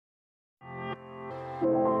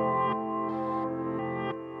What's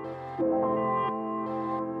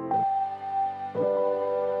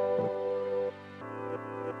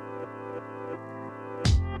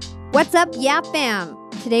up, Yap fam?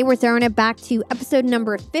 Today we're throwing it back to episode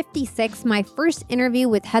number 56, my first interview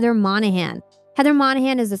with Heather Monahan. Heather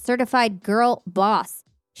Monahan is a certified girl boss.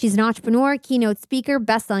 She's an entrepreneur, keynote speaker,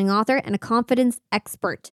 best-selling author, and a confidence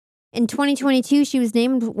expert. In 2022, she was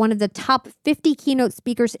named one of the top 50 keynote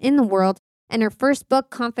speakers in the world, and her first book,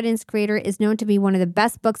 Confidence Creator, is known to be one of the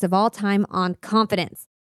best books of all time on confidence.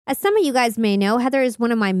 As some of you guys may know, Heather is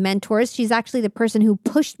one of my mentors. She's actually the person who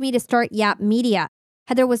pushed me to start Yap Media.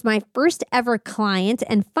 Heather was my first ever client,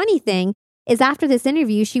 and funny thing is after this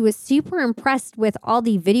interview, she was super impressed with all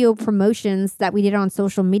the video promotions that we did on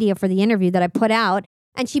social media for the interview that I put out,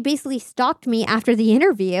 and she basically stalked me after the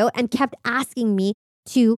interview and kept asking me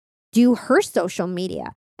to do her social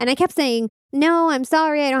media. And I kept saying, no, I'm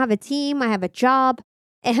sorry, I don't have a team, I have a job.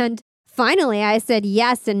 And finally, I said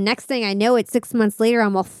yes, and next thing I know, 6 months later,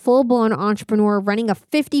 I'm a full-blown entrepreneur running a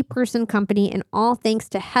 50-person company, and all thanks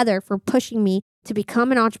to Heather for pushing me to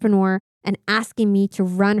become an entrepreneur and asking me to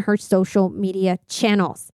run her social media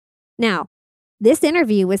channels. Now, this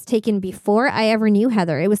interview was taken before I ever knew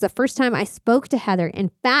Heather. It was the first time I spoke to Heather.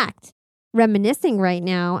 In fact, reminiscing right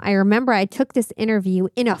now, I remember I took this interview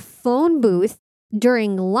in a phone booth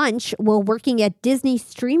during lunch while working at Disney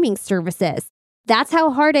streaming services. That's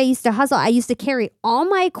how hard I used to hustle. I used to carry all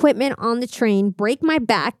my equipment on the train, break my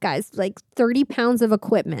back, guys, like 30 pounds of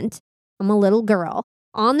equipment. I'm a little girl.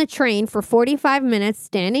 On the train for 45 minutes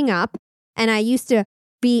standing up. And I used to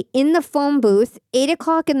be in the phone booth, 8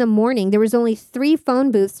 o'clock in the morning. There was only 3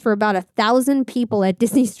 phone booths for about 1,000 people at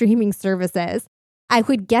Disney streaming services. I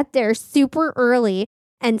would get there super early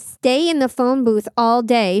and stay in the phone booth all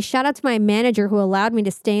day. Shout out to my manager who allowed me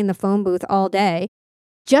to stay in the phone booth all day,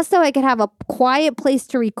 just so I could have a quiet place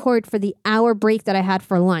to record for the hour break that I had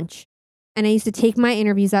for lunch. And I used to take my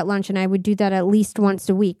interviews at lunch, and I would do that at least once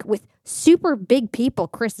a week with super big people,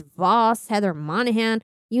 Chris Voss, Heather Monahan,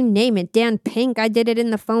 you name it, Dan Pink. I did it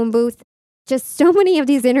in the phone booth. Just so many of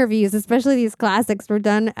these interviews, especially these classics, were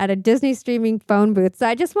done at a Disney streaming phone booth. So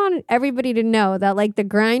I just wanted everybody to know that like the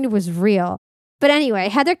grind was real. But anyway,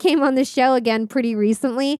 Heather came on the show again pretty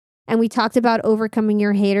recently, and we talked about overcoming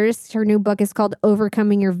your haters. Her new book is called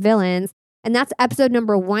Overcoming Your Villains. And that's episode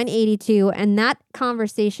number 182. And that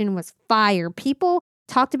conversation was fire. People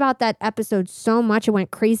talked about that episode so much. It went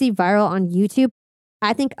crazy viral on YouTube.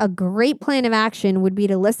 I think a great plan of action would be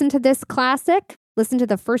to listen to this classic, listen to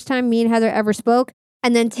the first time me and Heather ever spoke,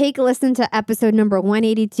 and then take a listen to episode number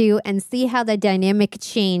 182 and see how the dynamic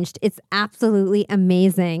changed. It's absolutely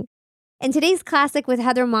amazing. In today's classic with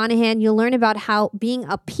Heather Monahan, you'll learn about how being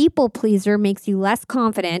a people pleaser makes you less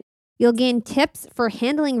confident. You'll gain tips for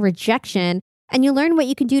handling rejection, and you'll learn what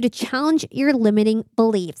you can do to challenge your limiting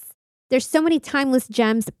beliefs. There's so many timeless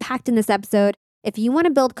gems packed in this episode. If you want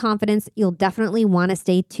to build confidence, you'll definitely want to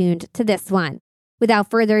stay tuned to this one.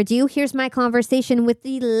 Without further ado, here's my conversation with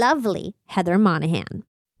the lovely Heather Monahan.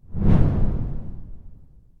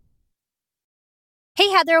 Hey,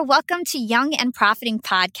 Heather, welcome to Young and Profiting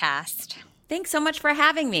Podcast. Thanks so much for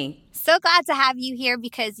having me. So glad to have you here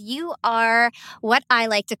because you are what I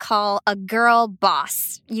like to call a girl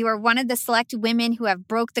boss. You are one of the select women who have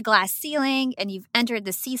broke the glass ceiling and you've entered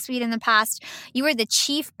the C-suite in the past. You were the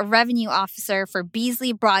chief revenue officer for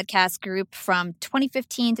Beasley Broadcast Group from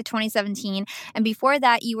 2015 to 2017. And before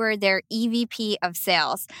that, you were their EVP of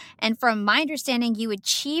sales. And from my understanding, you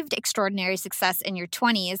achieved extraordinary success in your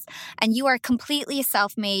 20s and you are completely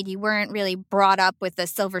self-made. You weren't really brought up with a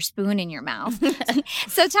silver spoon in your mouth.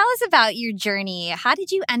 So tell us about your journey. How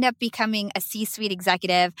did you end up becoming a C-suite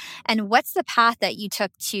executive? And what's the path that you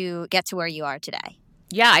took to get to where you are today?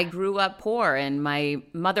 Yeah, I grew up poor, and my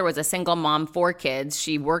mother was a single mom, 4 kids.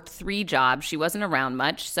 She worked 3 jobs. She wasn't around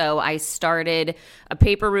much. So I started a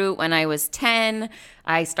paper route when I was 10.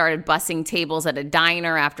 I started bussing tables at a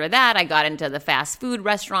diner. After that, I got into the fast food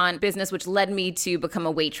restaurant business, which led me to become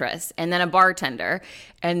a waitress and then a bartender.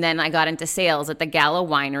 And then I got into sales at the Gallo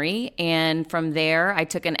Winery. And from there, I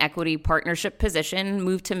took an equity partnership position,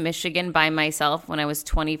 moved to Michigan by myself when I was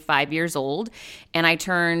 25 years old. And I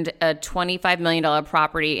turned a $25 million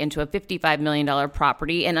property into a $55 million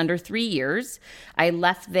property in under 3 years. I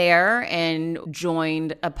left there and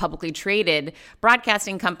joined a publicly traded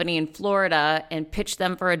broadcasting company in Florida and pitched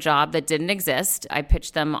them for a job that didn't exist. I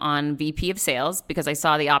pitched them on VP of sales because I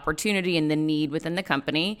saw the opportunity and the need within the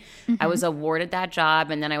company. I was awarded that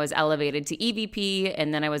job, and then I was elevated to EVP,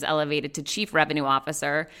 and then I was elevated to Chief Revenue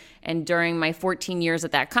Officer. And during my 14 years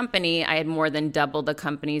at that company, I had more than doubled the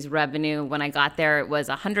company's revenue. When I got there, it was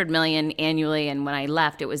 $100 million annually, and when I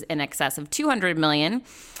left, it was in excess of $200 million.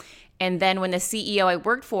 And then when the CEO I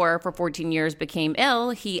worked for 14 years became ill,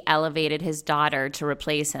 he elevated his daughter to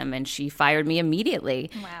replace him, and she fired me immediately.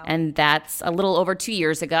 Wow. And that's a little over 2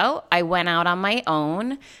 years ago. I went out on my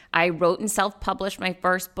own. I wrote and self-published my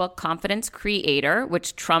first book, Confidence Creator,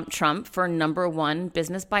 which trumped Trump for #1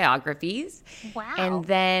 business biographies. Wow. And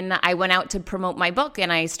then I went out to promote my book,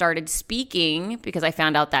 and I started speaking because I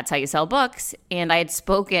found out that's how you sell books. And I had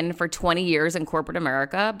spoken for 20 years in corporate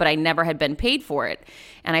America, but I never had been paid for it.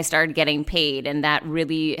 And I started getting paid, and that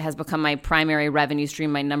really has become my primary revenue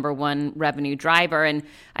stream, my #1 revenue driver. And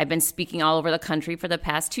I've been speaking all over the country for the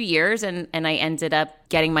past 2 years, and I ended up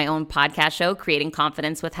getting my own podcast show, Creating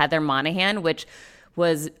Confidence with Heather Monahan, which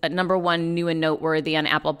was #1 new and noteworthy on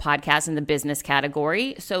Apple Podcasts in the business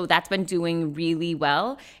category. So that's been doing really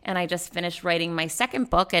well. And I just finished writing my second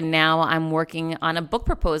book, and now I'm working on a book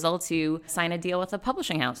proposal to sign a deal with a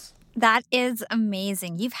publishing house. That is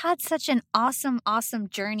amazing. You've had such an awesome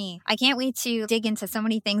journey. I can't wait to dig into so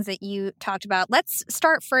many things that you talked about. Let's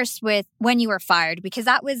start first with when you were fired, because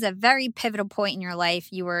that was a very pivotal point in your life.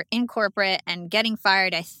 You were in corporate, and getting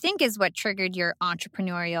fired, I think, is what triggered your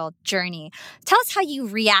entrepreneurial journey. Tell us how you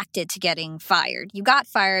reacted to getting fired. You got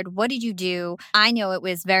fired. What did you do? I know it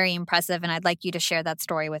was very impressive, and I'd like you to share that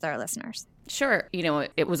story with our listeners. Sure.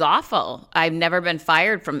 It was awful. I've never been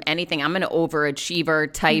fired from anything. I'm an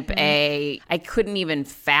overachiever, type A. I couldn't even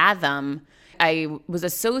fathom. I was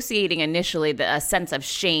associating initially a sense of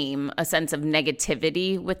shame, a sense of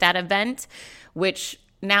negativity with that event, which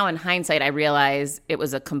now in hindsight, I realize it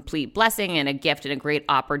was a complete blessing and a gift and a great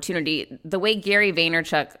opportunity. The way Gary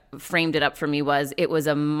Vaynerchuk framed it up for me was it was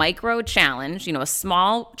a micro challenge, a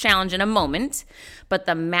small challenge in a moment, but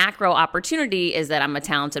the macro opportunity is that I'm a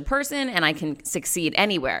talented person and I can succeed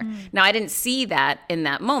anywhere. Now, I didn't see that in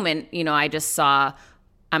that moment. I just saw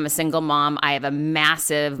I'm a single mom. I have a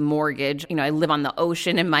massive mortgage. I live on the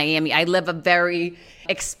ocean in Miami. I live a very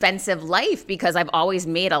expensive life because I've always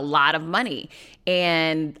made a lot of money.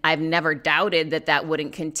 And I've never doubted that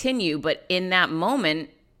wouldn't continue. But in that moment,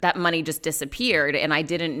 that money just disappeared. And I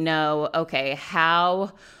didn't know, okay,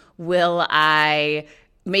 how will I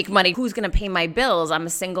make money? Who's going to pay my bills? I'm a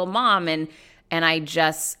single mom. And I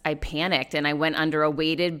panicked, and I went under a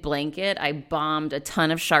weighted blanket. I bombed a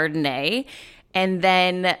ton of Chardonnay. And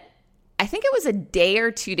then I think it was a day or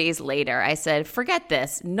 2 days later, I said, forget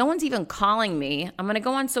this. No one's even calling me. I'm going to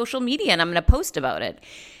go on social media and I'm going to post about it.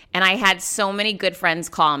 And I had so many good friends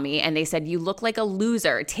call me, and they said, you look like a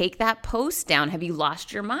loser. Take that post down. Have you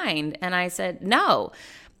lost your mind? And I said, no.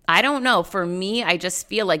 I don't know. For me, I just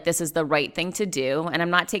feel like this is the right thing to do, and I'm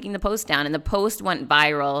not taking the post down. And the post went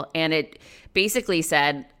viral, and it basically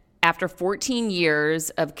said, after 14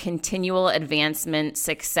 years of continual advancement,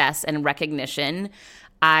 success, and recognition,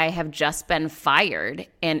 I have just been fired,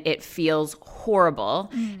 and it feels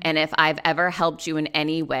horrible. And if I've ever helped you in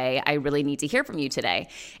any way, I really need to hear from you today.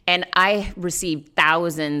 And I received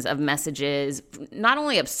thousands of messages, not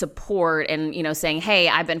only of support and, saying, hey,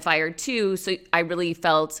 I've been fired too. So I really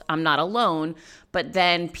felt I'm not alone. But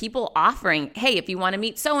then people offering, hey, if you want to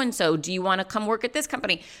meet so-and-so, do you want to come work at this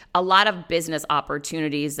company? A lot of business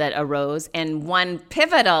opportunities that arose. And one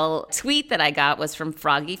pivotal tweet that I got was from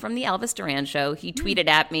Froggy from the Elvis Duran Show. He tweeted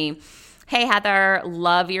at me, hey, Heather,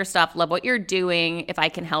 love your stuff, love what you're doing. If I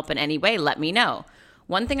can help in any way, let me know.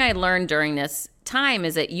 One thing I learned during this time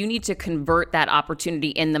is that you need to convert that opportunity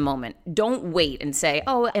in the moment. Don't wait and say,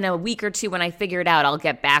 oh, in a week or two when I figure it out, I'll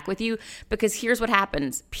get back with you. Because here's what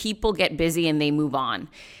happens. People get busy and they move on.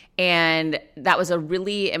 And that was a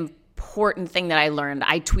really important thing that I learned.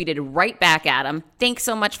 I tweeted right back at him, thanks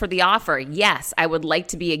so much for the offer. Yes, I would like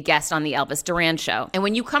to be a guest on the Elvis Duran Show. And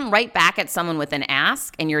when you come right back at someone with an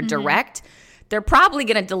ask and you're direct, they're probably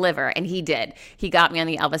going to deliver. And he did. He got me on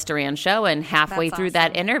the Elvis Duran Show. And halfway through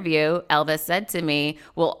that interview, Elvis said to me,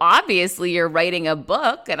 well, obviously you're writing a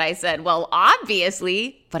book. And I said, well,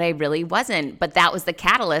 obviously, but I really wasn't. But that was the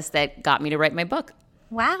catalyst that got me to write my book.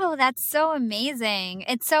 Wow, that's so amazing.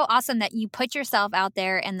 It's so awesome that you put yourself out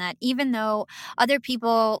there, and that even though other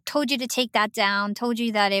people told you to take that down, told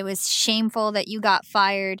you that it was shameful that you got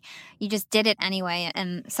fired, you just did it anyway,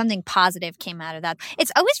 and something positive came out of that.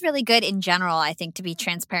 It's always really good in general, I think, to be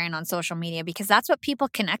transparent on social media, because that's what people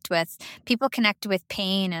connect with. People connect with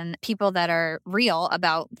pain and people that are real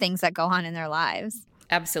about things that go on in their lives.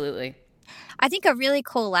 Absolutely. I think a really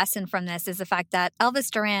cool lesson from this is the fact that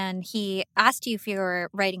Elvis Duran, he asked you if you were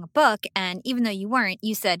writing a book, and even though you weren't,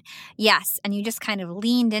 you said yes, and you just kind of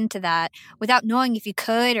leaned into that without knowing if you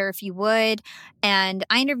could or if you would. And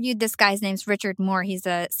I interviewed this guy's name's Richard Moore. He's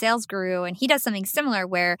a sales guru, and he does something similar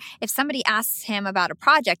where if somebody asks him about a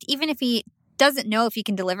project, even if he doesn't know if he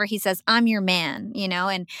can deliver, he says, I'm your man,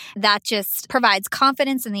 and that just provides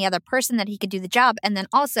confidence in the other person that he could do the job. And then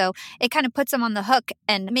also it kind of puts him on the hook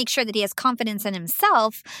and makes sure that he has confidence in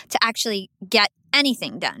himself to actually get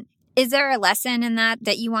anything done. Is there a lesson in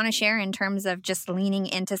that you want to share in terms of just leaning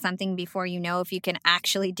into something before you know if you can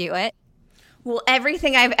actually do it? Well,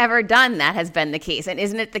 everything I've ever done, that has been the case. And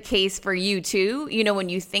isn't it the case for you too? When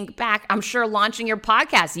you think back, I'm sure launching your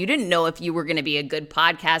podcast, you didn't know if you were going to be a good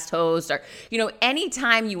podcast host or,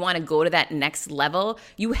 anytime you want to go to that next level,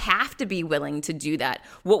 you have to be willing to do that.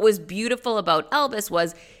 What was beautiful about Elvis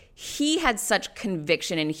was he had such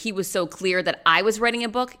conviction and he was so clear that I was writing a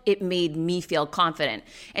book, it made me feel confident.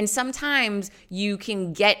 And sometimes you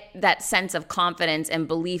can get that sense of confidence and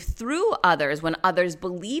belief through others when others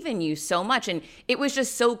believe in you so much. And it was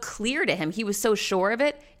just so clear to him. He was so sure of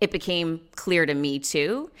it. It became clear to me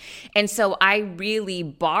too. And so I really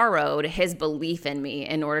borrowed his belief in me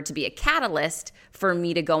in order to be a catalyst for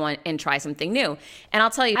me to go on and try something new. And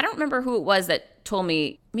I'll tell you, I don't remember who it was that told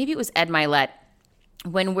me, maybe it was Ed Milet.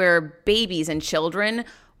 When we're babies and children,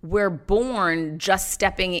 we're born just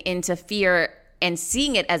stepping into fear and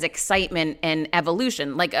seeing it as excitement and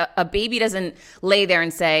evolution. Like a baby doesn't lay there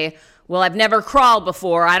and say, well, I've never crawled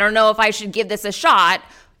before. I don't know if I should give this a shot.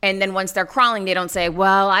 And then once they're crawling, they don't say,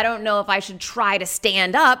 well, I don't know if I should try to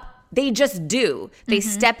stand up. They just do. They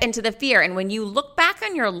step into the fear. And when you look back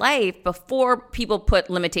on your life, before people put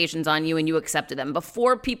limitations on you and you accepted them,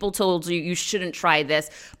 before people told you you shouldn't try this,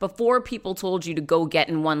 before people told you to go get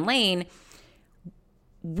in one lane,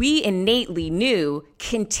 we innately knew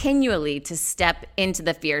continually to step into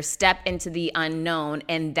the fear, step into the unknown,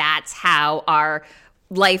 and that's how our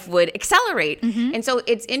life would accelerate. And so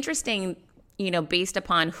it's interesting, based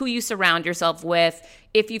upon who you surround yourself with,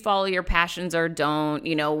 if you follow your passions or don't,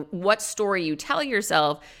 what story you tell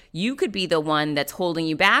yourself, you could be the one that's holding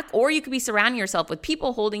you back, or you could be surrounding yourself with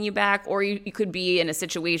people holding you back, or you could be in a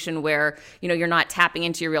situation where, you're not tapping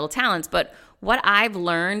into your real talents. But what I've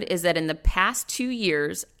learned is that in the past 2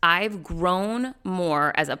 years, I've grown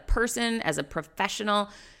more as a person, as a professional,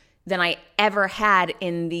 than I ever had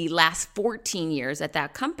in the last 14 years at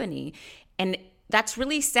that company. And that's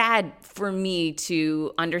really sad for me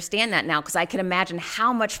to understand that now, because I can imagine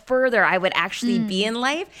how much further I would actually be in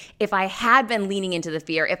life if I had been leaning into the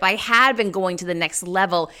fear, if I had been going to the next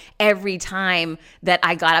level every time that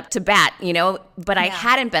I got up to bat, but I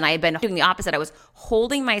hadn't been. I had been doing the opposite. I was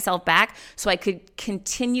holding myself back so I could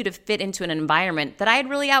continue to fit into an environment that I had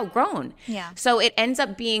really outgrown. So it ends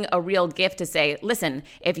up being a real gift to say, listen,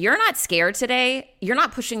 if you're not scared today, you're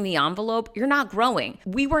not pushing the envelope, you're not growing.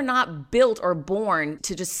 We were not built or born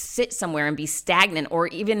to just sit somewhere and be stagnant or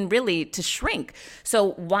even really to shrink.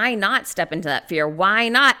 So why not step into that fear? Why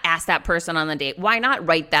not ask that person on the date? Why not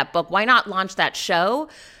write that book? Why not launch that show?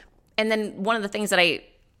 And then one of the things that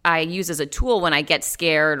I use as a tool when I get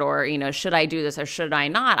scared or, should I do this or should I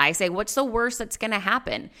not? I say, what's the worst that's going to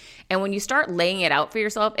happen? And when you start laying it out for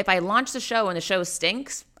yourself, if I launch the show and the show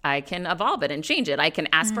stinks, I can evolve it and change it. I can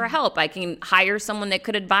ask for help. I can hire someone that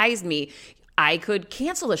could advise me. I could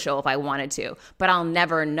cancel the show if I wanted to, but I'll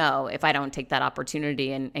never know if I don't take that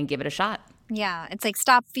opportunity and give it a shot. Yeah, it's like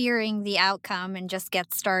stop fearing the outcome and just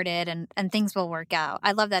get started and things will work out.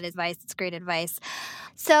 I love that advice. It's great advice.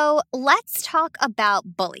 So let's talk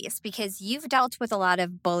about bullies, because you've dealt with a lot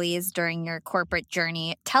of bullies during your corporate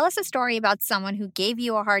journey. Tell us a story about someone who gave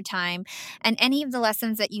you a hard time and any of the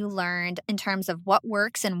lessons that you learned in terms of what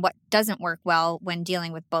works and what doesn't work well when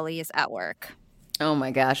dealing with bullies at work. Oh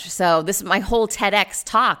my gosh. So my whole TEDx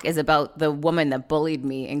talk is about the woman that bullied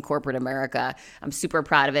me in corporate America. I'm super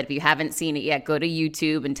proud of it. If you haven't seen it yet, go to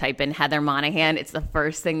YouTube and type in Heather Monahan. It's the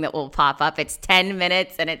first thing that will pop up. It's 10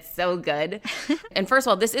 minutes and it's so good. And first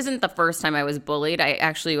of all, this isn't the first time I was bullied. I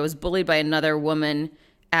actually was bullied by another woman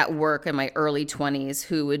at work in my early 20s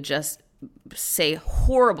who would just say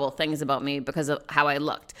horrible things about me because of how I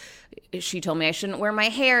looked. She told me I shouldn't wear my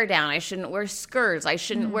hair down. I shouldn't wear skirts. I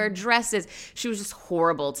shouldn't wear dresses. She was just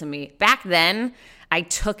horrible to me. Back then, I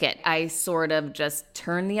took it. I sort of just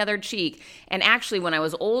turned the other cheek. And actually, when I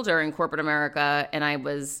was older in corporate America and I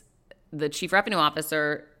was the chief revenue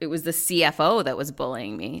officer, it was the CFO that was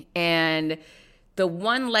bullying me. And the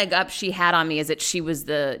one leg up she had on me is that she was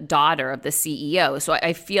the daughter of the CEO. So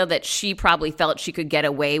I feel that she probably felt she could get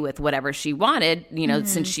away with whatever she wanted,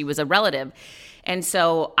 since she was a relative. And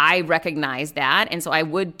so I recognized that. And so I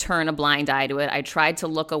would turn a blind eye to it. I tried to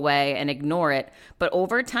look away and ignore it. But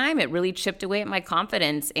over time, it really chipped away at my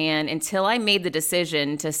confidence. And until I made the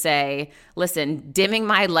decision to say, listen, dimming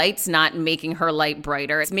my light's not making her light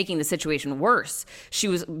brighter. It's making the situation worse. She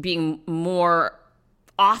was being more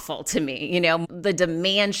awful to me. The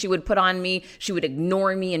demand she would put on me, she would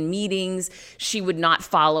ignore me in meetings. She would not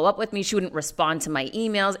follow up with me. She wouldn't respond to my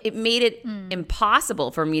emails. It made it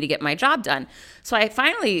impossible for me to get my job done. So I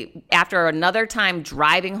finally, after another time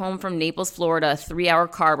driving home from Naples, Florida, a 3-hour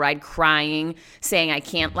car ride, crying, saying I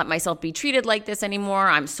can't let myself be treated like this anymore.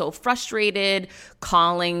 I'm so frustrated,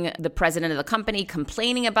 calling the president of the company,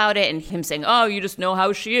 complaining about it, and him saying, oh, you just know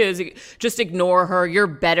how she is. Just ignore her. You're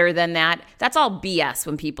better than that. That's all BS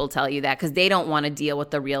when people tell you that, because they don't want to deal with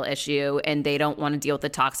the real issue and they don't want to deal with the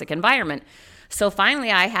toxic environment. So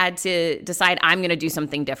finally, I had to decide I'm going to do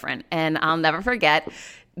something different. And I'll never forget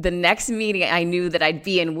the next meeting I knew that I'd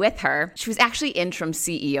be in with her. She was actually interim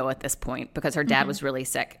CEO at this point because her dad was really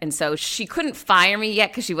sick. And so she couldn't fire me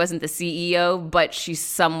yet because she wasn't the CEO, but she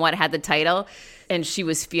somewhat had the title. And she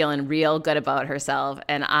was feeling real good about herself.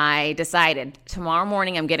 And I decided tomorrow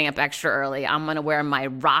morning I'm getting up extra early. I'm going to wear my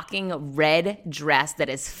rocking red dress that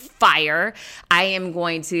is fire. I am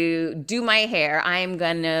going to do my hair. I am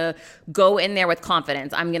going to go in there with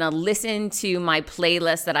confidence. I'm going to listen to my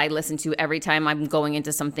playlist that I listen to every time I'm going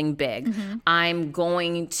into something big. I'm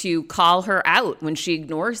going to call her out when she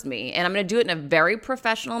ignores me. And I'm going to do it in a very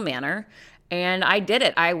professional manner. And I did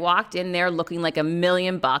it. I walked in there looking like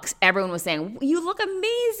 $1,000,000. Everyone was saying, you look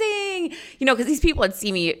amazing. Because these people had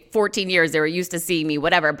seen me 14 years. They were used to seeing me,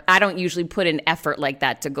 whatever. I don't usually put in effort like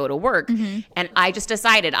that to go to work. And I just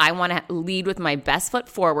decided I want to lead with my best foot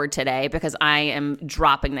forward today because I am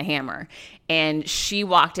dropping the hammer. And she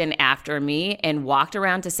walked in after me and walked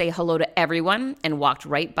around to say hello to everyone and walked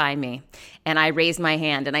right by me. And I raised my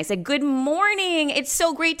hand and I said, good morning. It's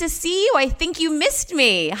so great to see you. I think you missed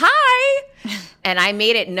me. Hi. And I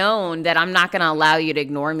made it known that I'm not going to allow you to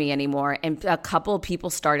ignore me anymore. And a couple of people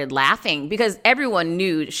started laughing because everyone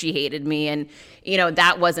knew she hated me. And,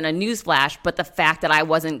 that wasn't a newsflash. But the fact that I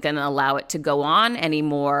wasn't going to allow it to go on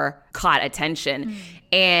anymore caught attention.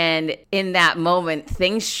 And in that moment,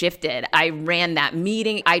 things shifted. I ran that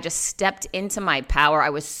meeting. I just stepped into my power. I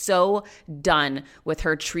was so done with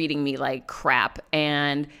her treating me like crap.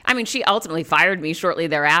 And she ultimately fired me shortly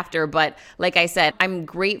thereafter. But like I said, I'm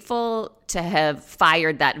grateful to have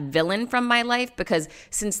fired that villain from my life because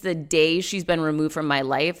since the day she's been removed from my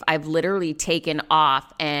life, I've literally taken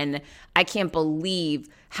off. And I can't believe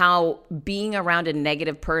how being around a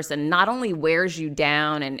negative person not only wears you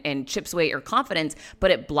down and chips away at your confidence,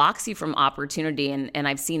 but it blocks you from opportunity. And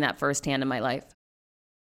I've seen that firsthand in my life.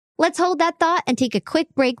 Let's hold that thought and take a quick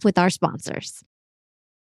break with our sponsors.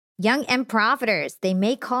 Young and Profiters, they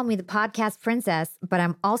may call me the podcast princess, but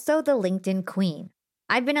I'm also the LinkedIn queen.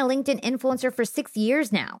 I've been a LinkedIn influencer for 6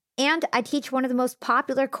 years now, and I teach one of the most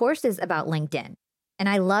popular courses about LinkedIn. And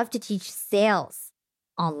I love to teach sales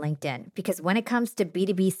on LinkedIn because when it comes to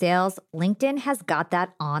B2B sales, LinkedIn has got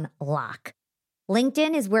that on lock.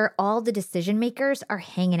 LinkedIn is where all the decision makers are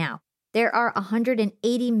hanging out. There are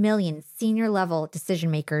 180 million senior level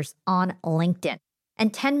decision makers on LinkedIn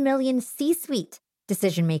and 10 million C-suite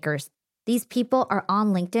decision makers. These people are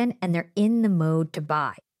on LinkedIn and they're in the mode to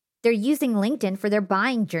buy. They're using LinkedIn for their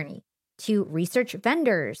buying journey, to research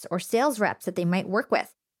vendors or sales reps that they might work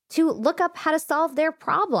with, to look up how to solve their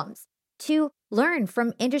problems, to learn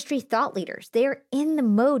from industry thought leaders. They are in the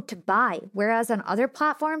mode to buy, whereas on other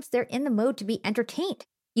platforms, they're in the mode to be entertained.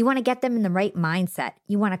 You want to get them in the right mindset.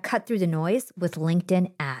 You want to cut through the noise with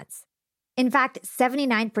LinkedIn ads. In fact,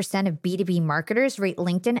 79% of B2B marketers rate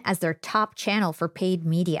LinkedIn as their top channel for paid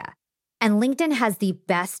media. And LinkedIn has the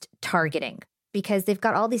best targeting because they've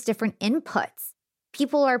got all these different inputs.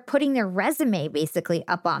 People are putting their resume basically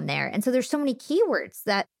up on there. And so there's so many keywords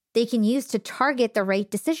that they can use to target the right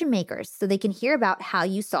decision makers so they can hear about how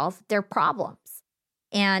you solve their problems.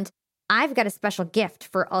 And I've got a special gift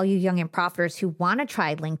for all you young and profiters who want to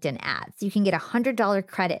try LinkedIn ads. You can get a $100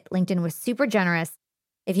 credit. LinkedIn was super generous.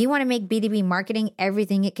 If you want to make B2B marketing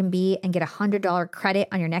everything it can be and get a $100 credit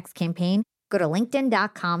on your next campaign, go to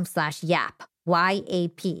linkedin.com/YAP,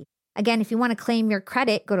 YAP. Again, if you want to claim your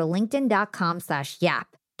credit, go to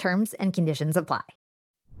linkedin.com/YAP. Terms and conditions apply.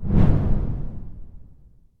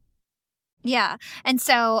 Yeah. And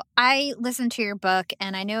so I listened to your book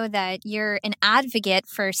and I know that you're an advocate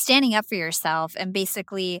for standing up for yourself and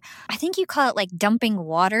basically, I think you call it like dumping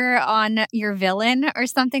water on your villain or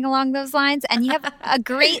something along those lines. And you have a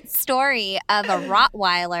great story of a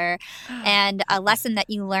Rottweiler and a lesson that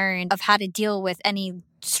you learned of how to deal with any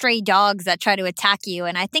stray dogs that try to attack you.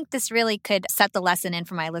 And I think this really could set the lesson in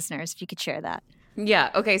for my listeners, if you could share that.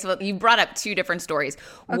 Yeah. Okay. So you brought up two different stories.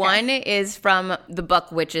 Okay. One is from the book,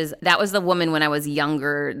 that was the woman when I was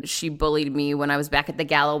younger. She bullied me when I was back at the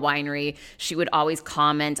Gallo Winery. She would always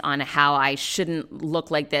comment on how I shouldn't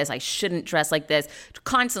look like this. I shouldn't dress like this,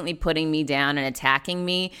 constantly putting me down and attacking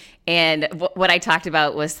me. And what I talked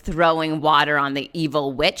about was throwing water on the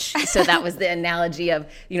evil witch. So that was the analogy of,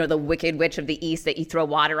 the wicked witch of the East, that you throw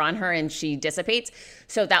water on her and she dissipates.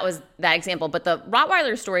 So that was that example. But the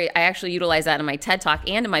Rottweiler story, I actually utilized that in my TED Talk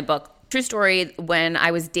and in my book. True story, when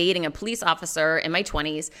I was dating a police officer in my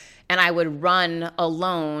 20s, and I would run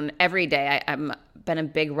alone every day. I'm been a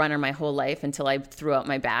big runner my whole life until I threw out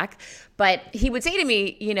my back. But he would say to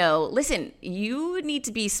me, listen, you need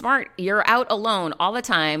to be smart. You're out alone all the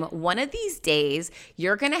time. One of these days,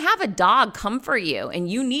 you're going to have a dog come for you. And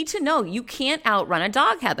you need to know you can't outrun a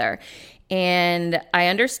dog, Heather. And I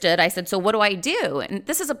understood. I said, so what do I do? And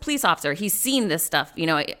this is a police officer. He's seen this stuff.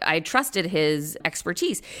 I trusted his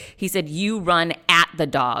expertise. He said, you run at the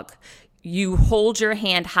dog. You hold your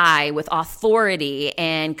hand high with authority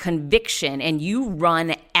and conviction, and you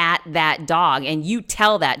run at that dog, and you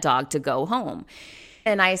tell that dog to go home.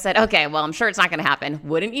 And I said, okay, well, I'm sure it's not going to happen.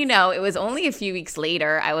 Wouldn't you know, it was only a few weeks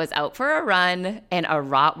later, I was out for a run, and a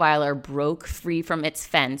Rottweiler broke free from its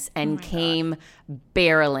fence and came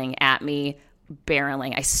barreling at me.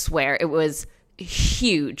 Barreling, I swear. It was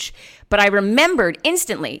huge. But I remembered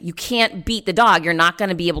instantly, you can't beat the dog. You're not going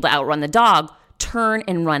to be able to outrun the dog. Turn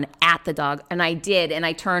and run at the dog. And I did. And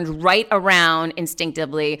I turned right around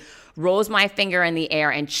instinctively, rose my finger in the air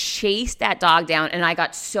and chased that dog down. And I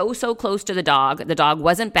got so close to the dog. The dog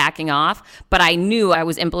wasn't backing off, but I knew I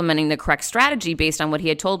was implementing the correct strategy based on what he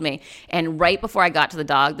had told me. And right before I got to the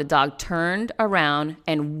dog turned around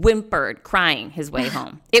and whimpered, crying his way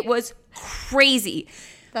home. It was crazy.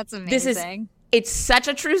 That's amazing. It's such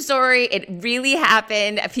a true story. It really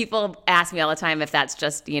happened. People ask me all the time if that's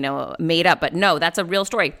just, made up. But no, that's a real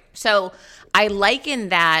story. So I liken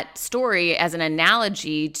that story as an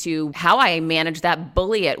analogy to how I managed that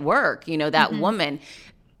bully at work, that woman.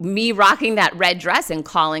 Me rocking that red dress and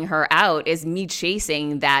calling her out is me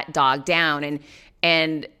chasing that dog down.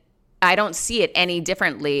 And I don't see it any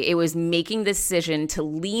differently. It was making the decision to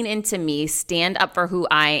lean into me, stand up for who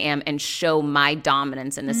I am, and show my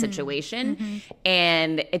dominance in the situation.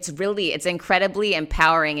 And it's incredibly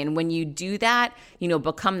empowering. And when you do that,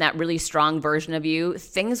 become that really strong version of you,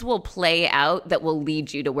 things will play out that will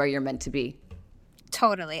lead you to where you're meant to be.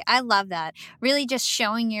 Totally. I love that. Really just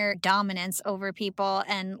showing your dominance over people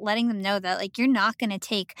and letting them know that you're not going to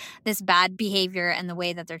take this bad behavior and the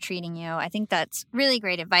way that they're treating you. I think that's really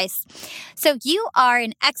great advice. So you are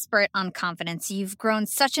an expert on confidence. You've grown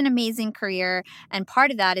such an amazing career. And part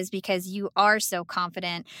of that is because you are so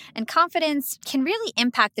confident. And confidence can really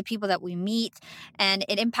impact the people that we meet. And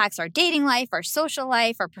it impacts our dating life, our social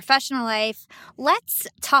life, our professional life. Let's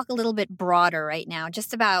talk a little bit broader right now,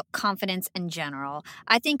 just about confidence in general.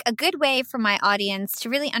 I think a good way for my audience to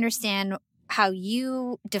really understand how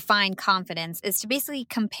you define confidence is to basically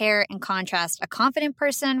compare and contrast a confident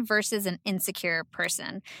person versus an insecure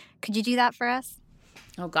person. Could you do that for us?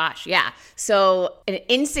 Oh, gosh. Yeah. So an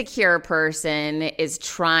insecure person is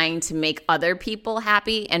trying to make other people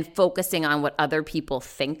happy and focusing on what other people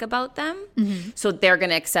think about them. So they're going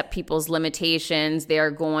to accept people's limitations. They're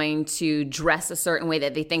going to dress a certain way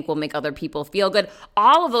that they think will make other people feel good.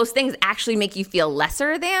 All of those things actually make you feel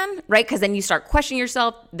lesser than, right? Because then you start questioning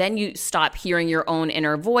yourself. Then you stop hearing your own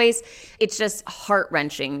inner voice. It's just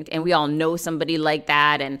heart-wrenching. And we all know somebody like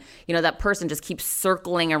that. And, that person just keeps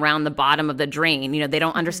circling around the bottom of the drain. They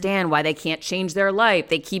don't understand why they can't change their life.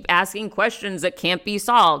 They keep asking questions that can't be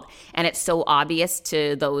solved. And it's so obvious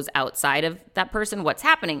to those outside of that person what's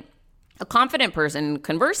happening. A confident person,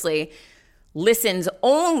 conversely, listens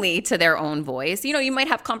only to their own voice. You might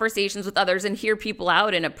have conversations with others and hear people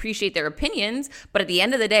out and appreciate their opinions. But at the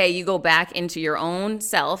end of the day, you go back into your own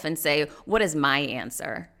self and say, what is my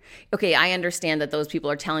answer? Okay, I understand that those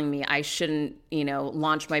people are telling me I shouldn't,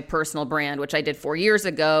 launch my personal brand, which I did 4 years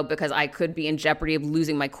ago because I could be in jeopardy of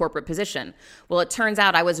losing my corporate position. Well, it turns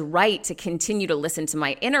out I was right to continue to listen to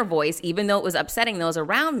my inner voice, even though it was upsetting those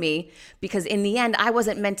around me, because in the end, I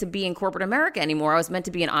wasn't meant to be in corporate America anymore. I was meant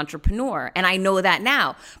to be an entrepreneur, and I know that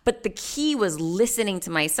now. But the key was listening to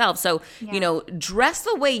myself. So, dress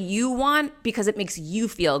the way you want because it makes you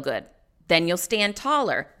feel good. Then you'll stand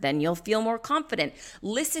taller. Then you'll feel more confident.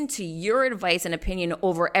 Listen to your advice and opinion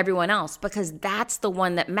over everyone else, because that's the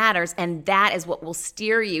one that matters. And that is what will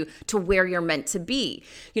steer you to where you're meant to be.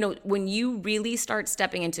 When you really start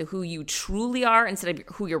stepping into who you truly are instead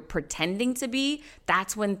of who you're pretending to be,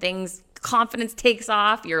 that's when confidence takes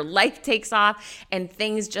off, your life takes off, and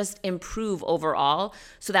things just improve overall.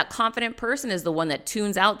 So that confident person is the one that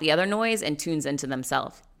tunes out the other noise and tunes into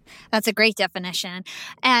themselves. That's a great definition.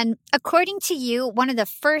 And according to you, one of the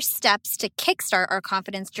first steps to kickstart our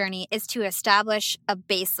confidence journey is to establish a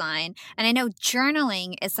baseline. And I know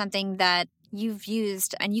journaling is something that you've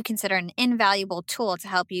used and you consider an invaluable tool to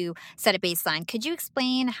help you set a baseline. Could you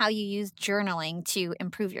explain how you use journaling to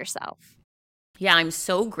improve yourself? Yeah, I'm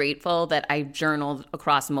so grateful that I've journaled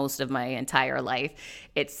across most of my entire life.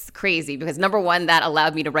 It's crazy because number one, that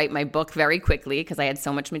allowed me to write my book very quickly because I had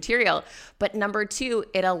so much material. But number two,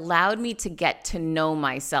 it allowed me to get to know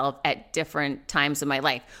myself at different times of my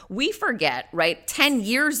life. We forget, right? 10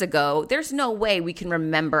 years ago, there's no way we can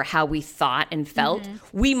remember how we thought and felt.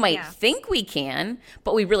 We might think we can,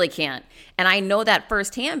 but we really can't. And I know that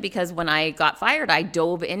firsthand because when I got fired, I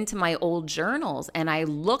dove into my old journals and I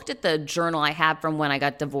looked at the journal I had from when I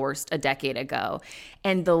got divorced a decade ago.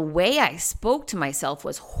 And the way I spoke to myself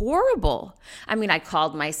was horrible. I mean, I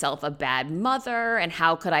called myself a bad mother and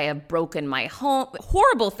how could I have broken my home?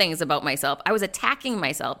 Horrible things about myself. I was attacking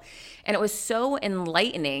myself. And it was so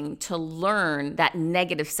enlightening to learn that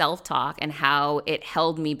negative self-talk and how it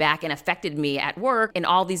held me back and affected me at work in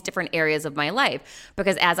all these different areas of my life.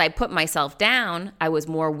 Because as I put myself down, I was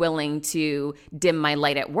more willing to dim my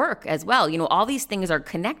light at work as well. All these things are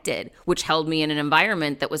connected, which held me in an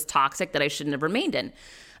environment that was toxic that I shouldn't have remained in.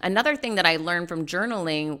 Another thing that I learned from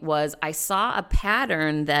journaling was I saw a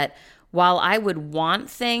pattern that while I would want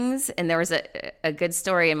things, and there was a good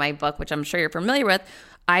story in my book, which I'm sure you're familiar with,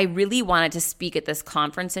 I really wanted to speak at this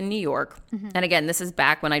conference in New York. And again, this is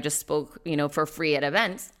back when I just spoke, for free at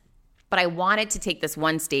events. But I wanted to take this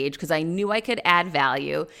one stage because I knew I could add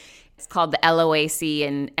value. It's called the LOAC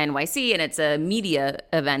in NYC, and it's a media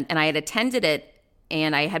event. And I had attended it,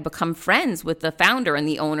 and I had become friends with the founder and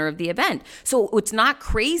the owner of the event. So it's not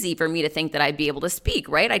crazy for me to think that I'd be able to speak,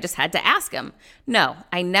 right? I just had to ask him. No,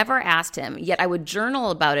 I never asked him, yet I would journal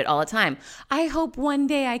about it all the time. I hope one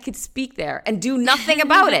day I could speak there and do nothing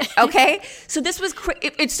about it, okay? So this was,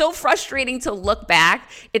 it's so frustrating to look back.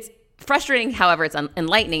 It's frustrating, however, it's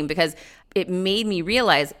enlightening because it made me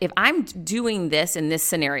realize if I'm doing this in this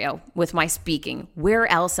scenario with my speaking, where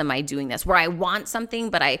else am I doing this? Where I want something,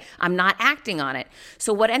 but I'm not acting on it.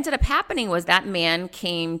 So what ended up happening was that man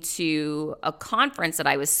came to a conference that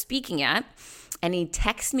I was speaking at, and he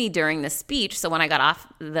texted me during the speech. So when I got off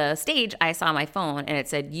the stage, I saw my phone, and it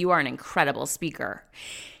said, "You are an incredible speaker."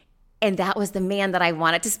 And that was the man that I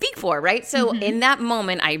wanted to speak for, right? So in that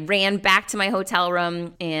moment, I ran back to my hotel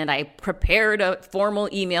room and I prepared a formal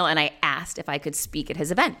email and I asked if I could speak at his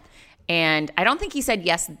event. And I don't think he said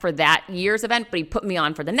yes for that year's event, but he put me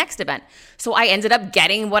on for the next event. So I ended up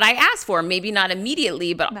getting what I asked for, maybe not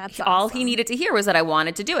immediately, but all he needed to hear was that I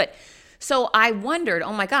wanted to do it. So I wondered,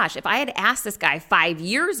 oh my gosh, if I had asked this guy 5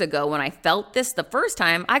 years ago when I felt this the first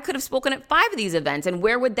time, I could have spoken at 5 of these events. And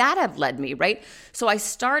where would that have led me, right? So I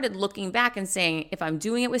started looking back and saying, if I'm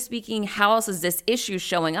doing it with speaking, how else is this issue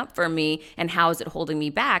showing up for me? And how is it holding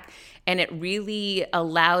me back? And it really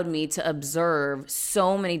allowed me to observe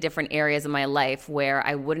so many different areas of my life where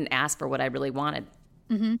I wouldn't ask for what I really wanted.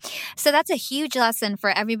 So that's a huge lesson for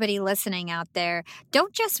everybody listening out there.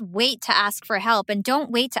 Don't just wait to ask for help, and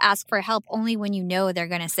don't wait to ask for help only when you know they're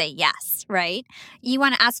going to say yes, right? You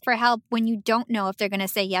want to ask for help when you don't know if they're going to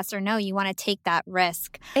say yes or no. You want to take that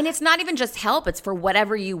risk. And it's not even just help. It's for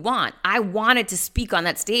whatever you want. I wanted to speak on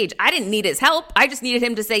that stage. I didn't need his help. I just needed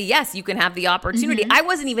him to say, yes, you can have the opportunity. I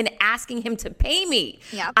wasn't even asking him to pay me.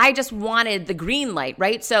 Yep. I just wanted the green light,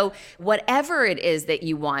 right? So whatever it is that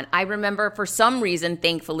you want, I remember for some reason,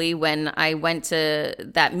 thankfully, when I went to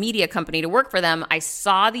that media company to work for them, I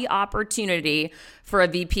saw the opportunity for a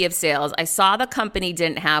VP of sales. I saw the company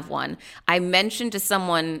didn't have one. I mentioned to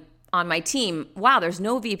someone on my team, wow, there's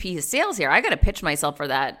no VP of sales here. I got to pitch myself for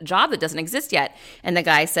that job that doesn't exist yet. And the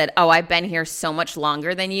guy said, oh, I've been here so much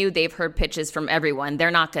longer than you. They've heard pitches from everyone.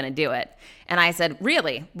 They're not going to do it. And I said,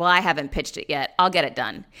 really? Well, I haven't pitched it yet. I'll get it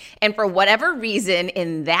done. And for whatever reason,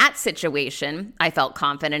 in that situation, I felt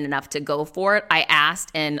confident enough to go for it. I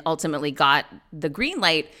asked and ultimately got the green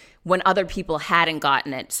light when other people hadn't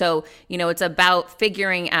gotten it. So, it's about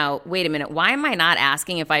figuring out, wait a minute, why am I not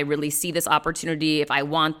asking if I really see this opportunity, if I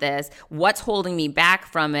want this? What's holding me back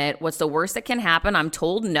from it? What's the worst that can happen? I'm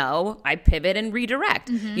told no. I pivot and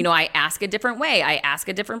redirect. I ask a different way. I ask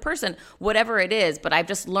a different person, whatever it is. But I've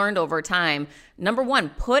just learned over time, number one,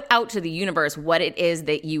 put out to the universe what it is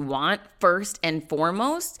that you want first and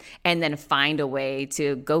foremost, and then find a way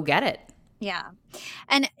to go get it. Yeah.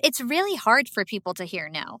 And it's really hard for people to hear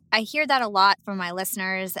no. I hear that a lot from my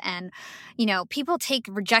listeners, and, people take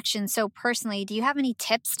rejection so personally. Do you have any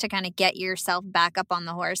tips to kind of get yourself back up on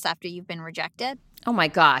the horse after you've been rejected? Oh my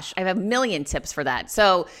gosh, I have a million tips for that.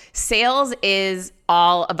 So sales is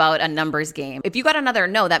all about a numbers game. If you got another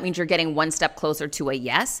no, that means you're getting one step closer to a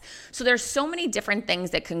yes. So there's so many different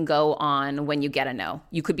things that can go on when you get a no.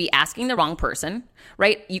 You could be asking the wrong person,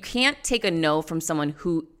 right? You can't take a no from someone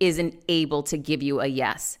who isn't able to give you a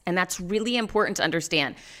yes. And that's really important to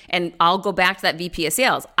understand. And I'll go back to that VP of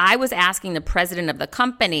sales. I was asking the president of the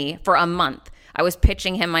company for a month. I was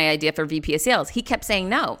pitching him my idea for VP of sales. He kept saying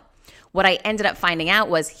no. What I ended up finding out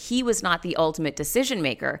was he was not the ultimate decision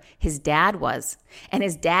maker. His dad was. And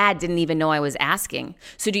his dad didn't even know I was asking.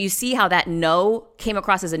 So do you see how that no came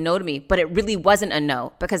across as a no to me, but it really wasn't a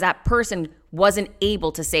no because that person wasn't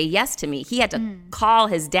able to say yes to me. He had to call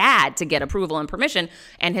his dad to get approval and permission.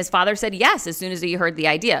 And his father said yes as soon as he heard the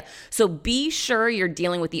idea. So be sure you're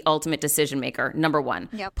dealing with the ultimate decision maker, number one.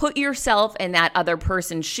 Yep. Put yourself in that other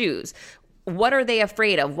person's shoes. What are they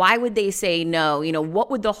afraid of? Why would they say no? What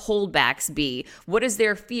would the holdbacks be? What is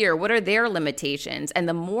their fear? What are their limitations? And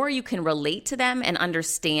the more you can relate to them and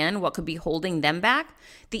understand what could be holding them back,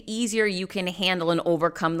 the easier you can handle and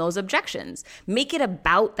overcome those objections. Make it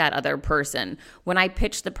about that other person. When I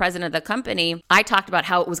pitched the president of the company, I talked about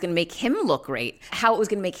how it was going to make him look great, how it was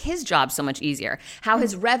going to make his job so much easier, how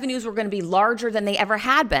his revenues were going to be larger than they ever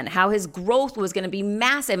had been, how his growth was going to be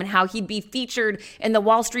massive, and how he'd be featured in the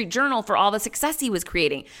Wall Street Journal for all the success he was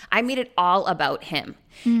creating. I made it all about him.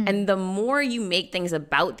 And the more you make things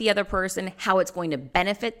about the other person, how it's going to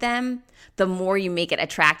benefit them, the more you make it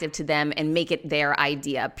attractive to them and make it their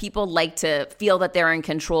idea. People like to feel that they're in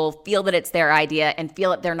control, feel that it's their idea, and feel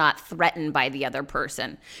that they're not threatened by the other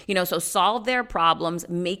person. So solve their problems,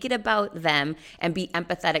 make it about them, and be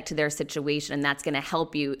empathetic to their situation. And that's going to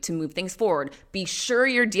help you to move things forward. Be sure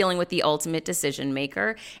you're dealing with the ultimate decision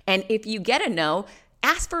maker. And if you get a no,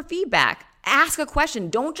 ask for feedback. Ask a question.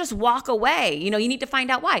 Don't just walk away. You need to find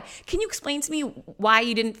out why. Can you explain to me why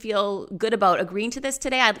you didn't feel good about agreeing to this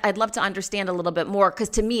today? I'd love to understand a little bit more, because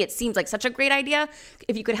to me, it seems like such a great idea.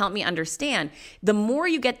 If you could help me understand, the more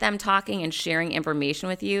you get them talking and sharing information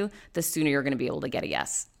with you, the sooner you're going to be able to get a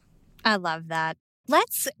yes. I love that.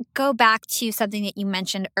 Let's go back to something that you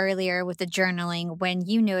mentioned earlier with the journaling, when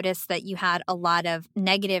you noticed that you had a lot of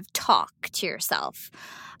negative talk to yourself.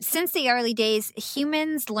 Since the early days,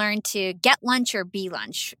 humans learn to get lunch or be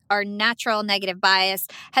lunch. Our natural negative bias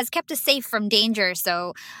has kept us safe from danger.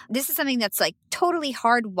 So this is something that's totally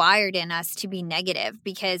hardwired in us to be negative,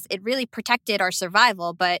 because it really protected our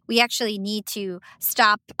survival. But we actually need to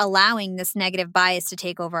stop allowing this negative bias to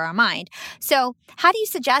take over our mind. So how do you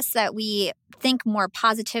suggest that we think more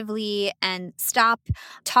positively and stop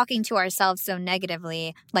talking to ourselves so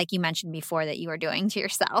negatively, like you mentioned before that you were doing to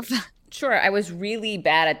yourself? Sure. I was really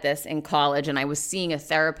bad at this in college, and I was seeing a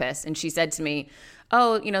therapist, and she said to me,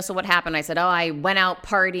 oh, so what happened? I said, oh, I went out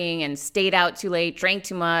partying and stayed out too late, drank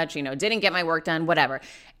too much, didn't get my work done, whatever.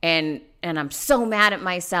 And I'm so mad at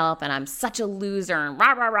myself, and I'm such a loser, and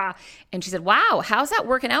rah, rah, rah. And she said, wow, how's that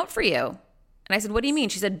working out for you? And I said, what do you mean?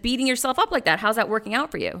 She said, beating yourself up like that, how's that working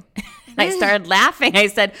out for you? And I started laughing. I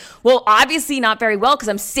said, well, obviously not very well, because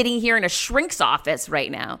I'm sitting here in a shrink's office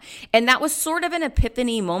right now. And that was sort of an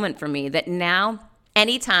epiphany moment for me, that now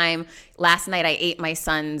anytime, last night I ate my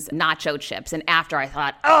son's nacho chips, and after I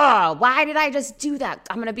thought, oh, why did I just do that?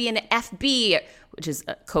 I'm going to be an FB, which is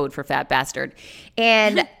a code for fat bastard.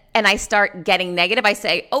 And I start getting negative. I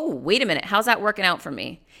say, oh, wait a minute, how's that working out for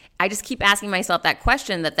me? I just keep asking myself that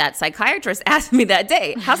question that psychiatrist asked me that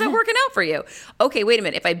day. How's that working out for you? Okay, wait a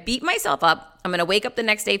minute. If I beat myself up, I'm going to wake up the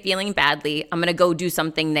next day feeling badly. I'm going to go do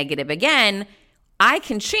something negative again. I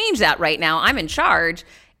can change that right now. I'm in charge.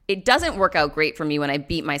 It doesn't work out great for me when I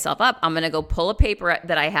beat myself up. I'm going to go pull a paper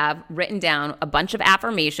that I have written down, a bunch of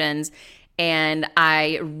affirmations, And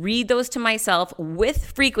I read those to myself with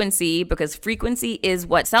frequency, because frequency is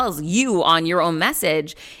what sells you on your own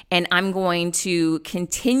message. And I'm going to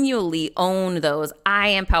continually own those. I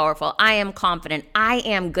am powerful. I am confident. I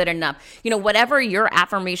am good enough. Whatever your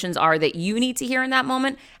affirmations are that you need to hear in that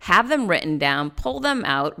moment, have them written down, pull them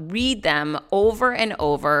out, read them over and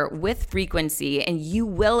over with frequency, and you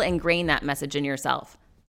will ingrain that message in yourself.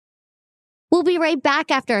 We'll be right back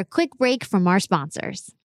after a quick break from our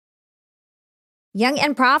sponsors. Young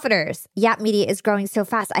and Profiters. Yap Media is growing so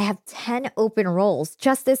fast. I have 10 open roles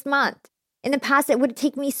just this month. In the past, it would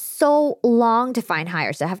take me so long to find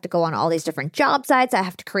hires. I have to go on all these different job sites. I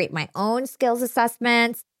have to create my own skills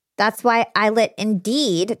assessments. That's why I let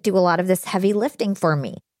Indeed do a lot of this heavy lifting for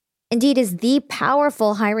me. Indeed is the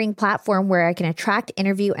powerful hiring platform where I can attract,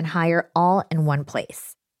 interview, and hire all in one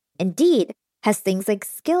place. Indeed has things like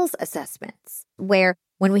skills assessments, where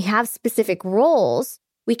when we have specific roles,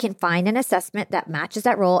 we can find an assessment that matches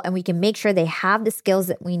that role and we can make sure they have the skills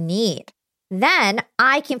that we need. Then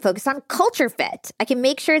I can focus on culture fit. I can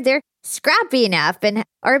make sure they're scrappy enough and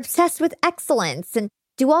are obsessed with excellence and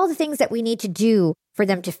do all the things that we need to do for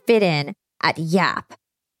them to fit in at Yap.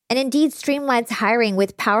 And Indeed streamlines hiring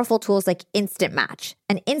with powerful tools like Instant Match.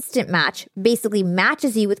 An Instant Match basically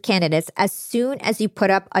matches you with candidates as soon as you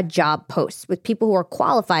put up a job post with people who are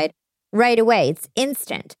qualified right away. It's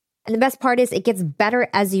instant. And the best part is it gets better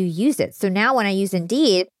as you use it. So now when I use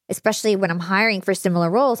Indeed, especially when I'm hiring for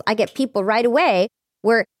similar roles, I get people right away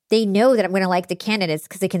where they know that I'm going to like the candidates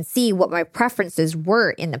because they can see what my preferences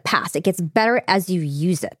were in the past. It gets better as you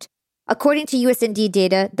use it. According to US Indeed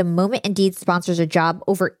data, the moment Indeed sponsors a job,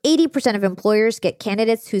 over 80% of employers get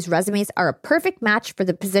candidates whose resumes are a perfect match for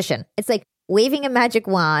the position. It's like waving a magic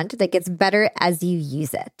wand that gets better as you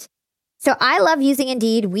use it. So I love using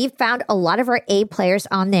Indeed. We've found a lot of our A players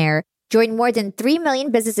on there. Join more than 3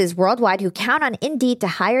 million businesses worldwide who count on Indeed to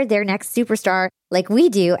hire their next superstar like we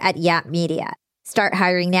do at Yap Media. Start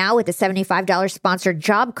hiring now with a $75 sponsored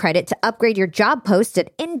job credit to upgrade your job post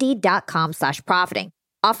at Indeed.com/profiting.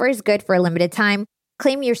 Offer is good for a limited time.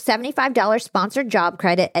 Claim your $75 sponsored job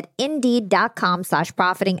credit at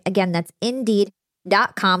Indeed.com/profiting. Again, that's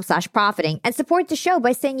Indeed.com/profiting. And support the show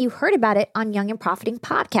by saying you heard about it on Young and Profiting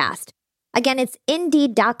Podcast. Again, it's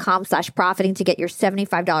Indeed.com/profiting to get your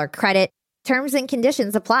 $75 credit. Terms and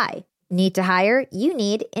conditions apply. Need to hire? You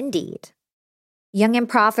need Indeed. Young and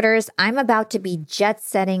Profiters, I'm about to be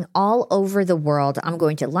jet-setting all over the world. I'm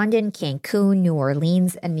going to London, Cancun, New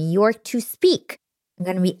Orleans, and New York to speak. I'm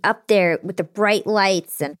going to be up there with the bright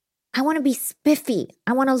lights, and I want to be spiffy.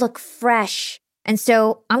 I want to look fresh. And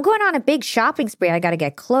so I'm going on a big shopping spree. I got to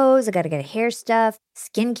get clothes. I got to get hair stuff,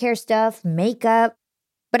 skincare stuff, makeup.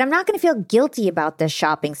 But I'm not going to feel guilty about this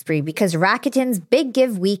shopping spree because Rakuten's Big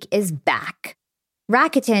Give Week is back.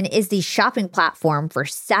 Rakuten is the shopping platform for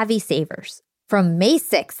savvy savers. From May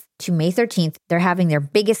 6th to May 13th, they're having their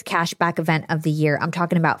biggest cashback event of the year. I'm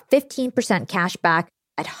talking about 15% cash back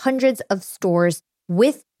at hundreds of stores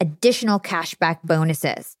with additional cashback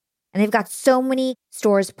bonuses. And they've got so many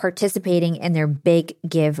stores participating in their Big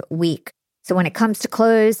Give Week. So when it comes to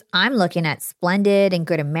clothes, I'm looking at Splendid and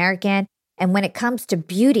Good American. And when it comes to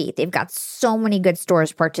beauty, they've got so many good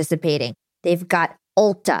stores participating. They've got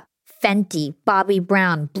Ulta, Fenty, Bobbi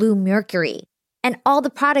Brown, Blue Mercury, and all the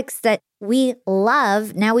products that we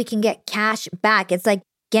love. Now we can get cash back. It's like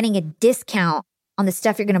getting a discount on the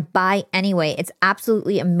stuff you're going to buy anyway. It's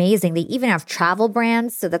absolutely amazing. They even have travel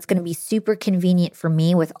brands, so that's going to be super convenient for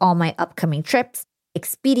me with all my upcoming trips.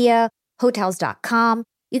 Expedia, Hotels.com.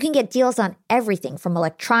 You can get deals on everything from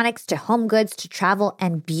electronics to home goods to travel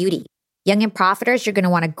and beauty. Young and Profiters, you're going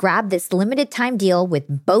to want to grab this limited time deal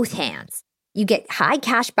with both hands. You get high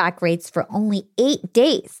cashback rates for only 8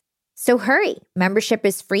 days. So hurry. Membership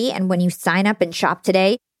is free, and when you sign up and shop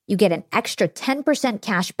today, you get an extra 10%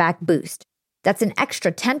 cashback boost. That's an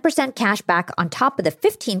extra 10% cashback on top of the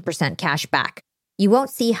 15% cashback. You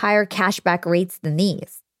won't see higher cashback rates than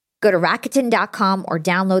these. Go to Rakuten.com or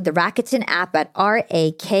download the Rakuten app at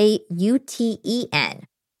Rakuten.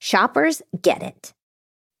 Shoppers get it.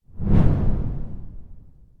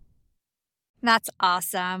 That's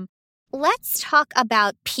awesome. Let's talk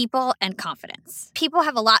about people and confidence. People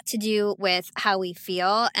have a lot to do with how we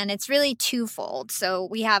feel, and it's really twofold. So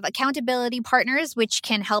we have accountability partners, which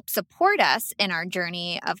can help support us in our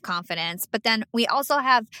journey of confidence. But then we also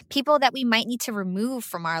have people that we might need to remove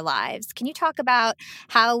from our lives. Can you talk about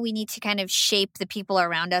how we need to kind of shape the people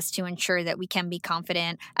around us to ensure that we can be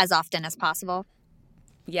confident as often as possible?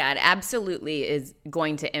 Yeah, it absolutely is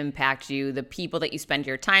going to impact you. The people that you spend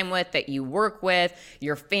your time with, that you work with,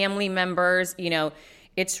 your family members,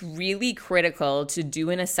 It's really critical to do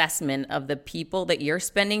an assessment of the people that you're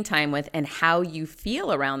spending time with and how you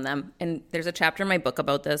feel around them. And there's a chapter in my book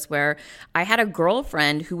about this where I had a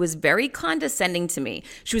girlfriend who was very condescending to me.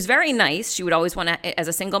 She was very nice. She would always want to, as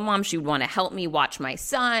a single mom, she would want to help me watch my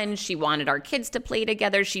son. She wanted our kids to play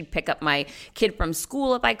together. She'd pick up my kid from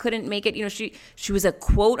school if I couldn't make it. You know, she was a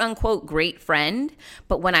quote unquote great friend.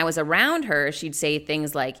 But when I was around her, she'd say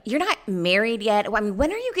things like, "You're not married yet. I mean,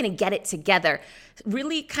 when are you going to get it together?"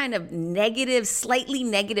 Really kind of negative, slightly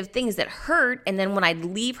negative things that hurt. And then when I'd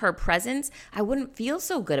leave her presence, I wouldn't feel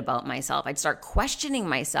so good about myself. I'd start questioning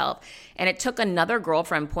myself. And it took another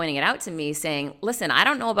girlfriend pointing it out to me saying, "Listen, I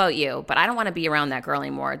don't know about you, but I don't want to be around that girl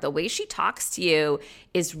anymore. The way she talks to you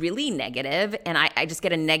is really negative, and I just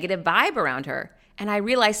get a negative vibe around her." And I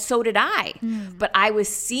realized so did I. But I was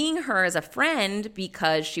seeing her as a friend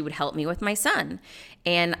because she would help me with my son.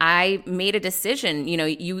 And I made a decision, you know,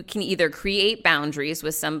 you can either create boundaries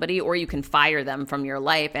with somebody or you can fire them from your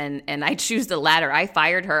life. And I choose the latter. I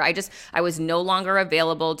fired her. I was no longer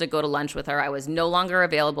available to go to lunch with her. I was no longer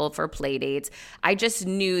available for play dates. I just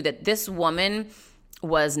knew that this woman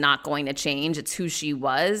was not going to change. It's who she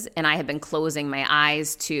was. And I had been closing my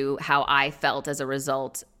eyes to how I felt as a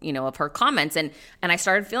result, you know, of her comments. And I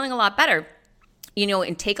started feeling a lot better. You know,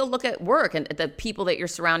 and take a look at work and the people that you're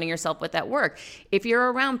surrounding yourself with at work. If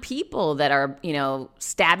you're around people that are, you know,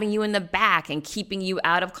 stabbing you in the back and keeping you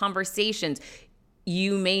out of conversations,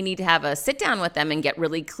 you may need to have a sit down with them and get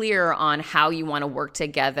really clear on how you want to work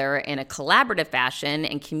together in a collaborative fashion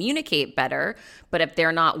and communicate better. But if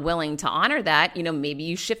they're not willing to honor that, you know, maybe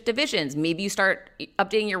you shift divisions. Maybe you start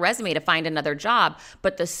updating your resume to find another job.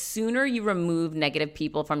 But the sooner you remove negative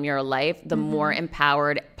people from your life, the more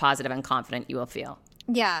empowered, positive, and confident you will feel.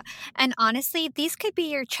 Yeah. And honestly, these could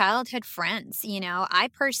be your childhood friends. You know, I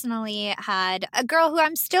personally had a girl who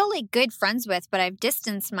I'm still like good friends with, but I've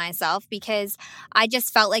distanced myself because I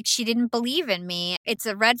just felt like she didn't believe in me. It's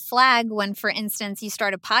a red flag when, for instance, you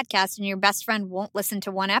start a podcast and your best friend won't listen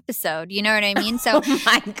to one episode. You know what I mean? So, oh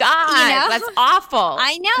my God, you know? That's awful.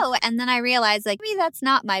 I know. And then I realized like, maybe that's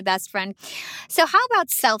not my best friend. So how about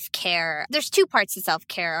self-care? There's two parts to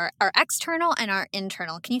self-care, our external and our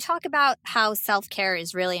internal. Can you talk about how self-care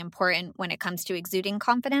is really important when it comes to exuding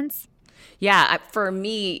confidence? Yeah, for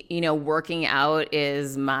me, you know, working out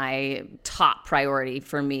is my top priority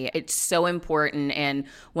for me. It's so important. And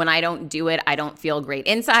when I don't do it, I don't feel great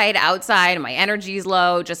inside, outside, my energy's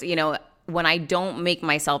low. Just, you know, when I don't make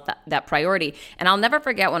myself that priority. And I'll never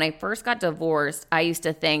forget when I first got divorced, I used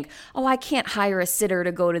to think, oh, I can't hire a sitter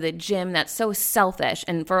to go to the gym. That's so selfish.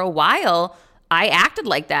 And for a while, I acted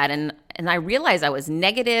like that. And I realized I was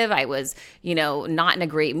negative. I was, you know, not in a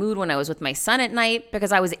great mood when I was with my son at night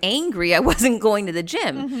because I was angry I wasn't going to the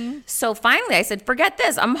gym. So finally I said, forget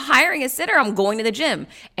this. I'm hiring a sitter. I'm going to the gym.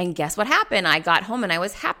 And guess what happened? I got home and I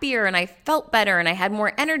was happier and I felt better and I had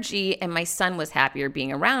more energy and my son was happier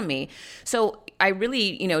being around me. So I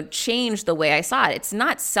really, you know, changed the way I saw it. It's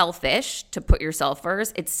not selfish to put yourself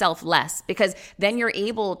first. It's selfless because then you're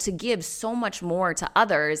able to give so much more to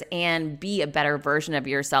others and be a better version of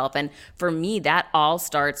yourself. And for me, that all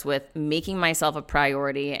starts with making myself a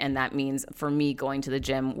priority. And that means for me going to the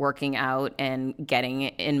gym, working out, and getting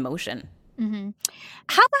in motion.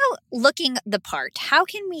 How about looking the part? How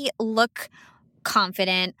can we look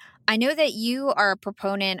confident? I know that you are a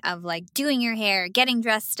proponent of like doing your hair, getting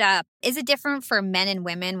dressed up. Is it different for men and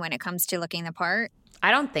women when it comes to looking the part? I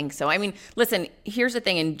don't think so. I mean, listen, here's the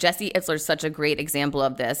thing, and Jesse Itzler is such a great example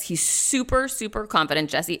of this. He's super, super confident.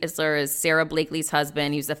 Jesse Itzler is Sarah Blakely's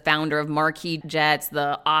husband. He's the founder of Marquis Jets,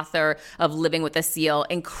 the author of Living with a Seal,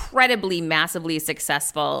 incredibly, massively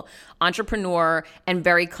successful entrepreneur and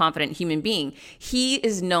very confident human being. He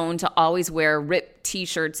is known to always wear ripped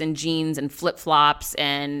t-shirts and jeans and flip-flops,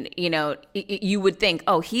 and, you know, you would think,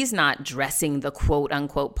 oh, he's not dressing the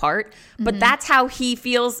quote-unquote part, but that's how he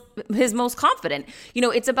feels his most confident. You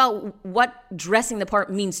know, it's about what dressing the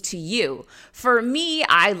part means to you. For me,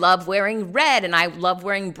 I love wearing red and I love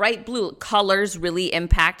wearing bright blue. Colors really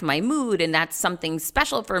impact my mood, and that's something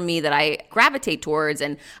special for me that I gravitate towards,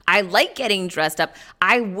 and I like getting dressed up.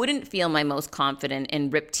 I wouldn't feel my most confident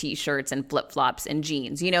in ripped t-shirts and flip-flops and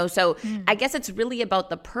jeans, you know? So I guess it's really about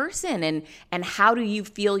the person and how do you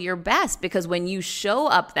feel your best? Because when you show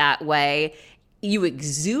up that way, you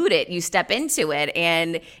exude it, you step into it,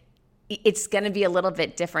 and it's going to be a little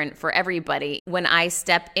bit different for everybody. When I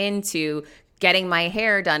step into getting my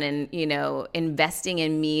hair done and, you know, investing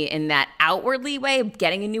in me in that outwardly way,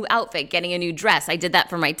 getting a new outfit, getting a new dress. I did that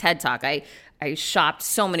for my TED Talk. I I shopped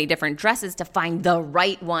so many different dresses to find the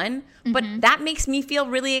right one, but that makes me feel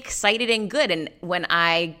really excited and good. And when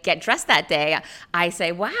I get dressed that day, I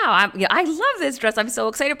say, wow, I love this dress. I'm so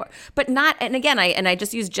excited for it. But not, and again, I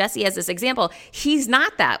just use Jesse as this example. He's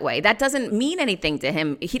not that way. That doesn't mean anything to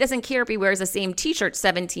him. He doesn't care if he wears the same t-shirt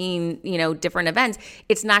 17, different events.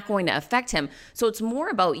 It's not going to affect him. So it's more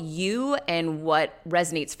about you and what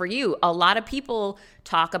resonates for you. A lot of people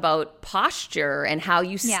talk about posture and how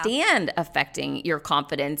you stand affecting your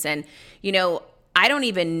confidence. And, I don't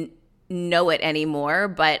even know it anymore,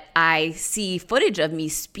 but I see footage of me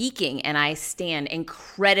speaking and I stand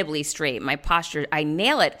incredibly straight. My posture, I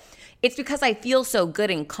nail it. It's because I feel so good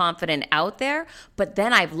and confident out there. But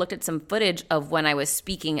then I've looked at some footage of when I was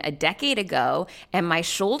speaking a decade ago and my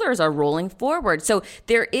shoulders are rolling forward. So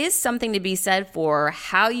there is something to be said for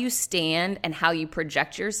how you stand and how you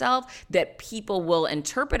project yourself that people will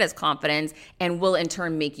interpret as confidence and will in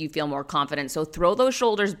turn make you feel more confident. So throw those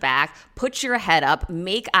shoulders back, put your head up,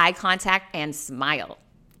 make eye contact, and smile.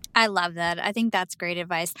 I love that. I think that's great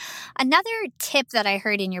advice. Another tip that I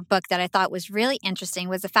heard in your book that I thought was really interesting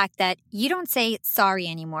was the fact that you don't say sorry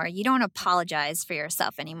anymore. You don't apologize for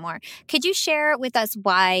yourself anymore. Could you share with us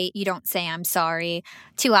why you don't say I'm sorry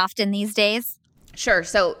too often these days? Sure.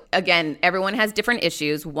 So again, everyone has different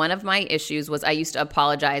issues. One of my issues was I used to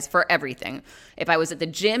apologize for everything. If I was at the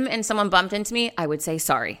gym and someone bumped into me, I would say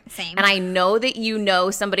sorry. Same. And I know that you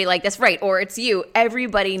know somebody like this, right? Or it's you.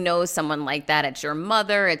 Everybody knows someone like that. It's your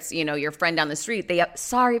mother. It's, your friend down the street. They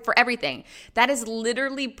sorry for everything. That is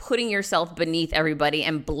literally putting yourself beneath everybody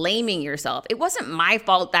and blaming yourself. It wasn't my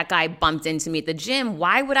fault that guy bumped into me at the gym.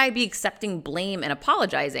 Why would I be accepting blame and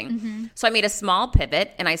apologizing? So I made a small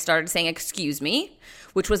pivot and I started saying, excuse me,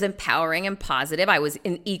 which was empowering and positive. I was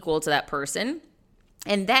equal to that person.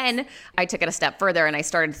 And then I took it a step further and I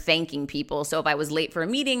started thanking people. So if I was late for a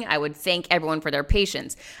meeting, I would thank everyone for their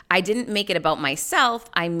patience. I didn't make it about myself.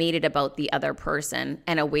 I made it about the other person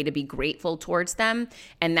and a way to be grateful towards them.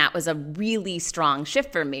 And that was a really strong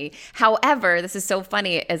shift for me. However, this is so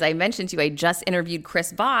funny. As I mentioned to you, I just interviewed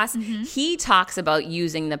Chris Voss. He talks about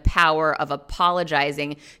using the power of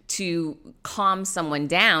apologizing to calm someone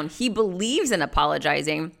down. He believes in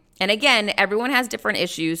apologizing. And again, everyone has different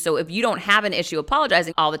issues. So if you don't have an issue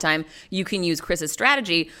apologizing all the time, you can use Chris's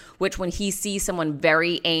strategy, which when he sees someone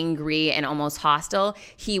very angry and almost hostile,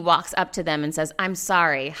 he walks up to them and says, I'm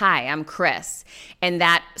sorry. Hi, I'm Chris. And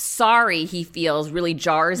that sorry he feels really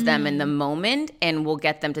jars them in the moment and will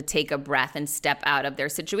get them to take a breath and step out of their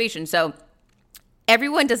situation. So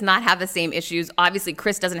everyone does not have the same issues. Obviously,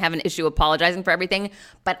 Chris doesn't have an issue apologizing for everything,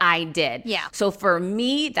 but I did. Yeah. So for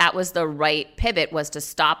me, that was the right pivot, was to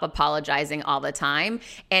stop apologizing all the time.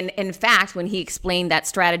 And in fact, when he explained that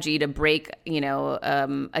strategy to break,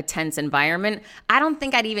 a tense environment, I don't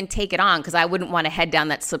think I'd even take it on because I wouldn't want to head down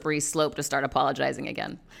that slippery slope to start apologizing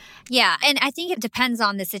again. Yeah, and I think it depends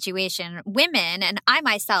on the situation. Women, and I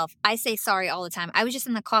myself, I say sorry all the time. I was just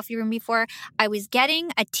in the coffee room before. I was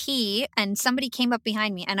getting a tea and somebody came up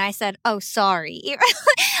behind me and I said, oh, sorry.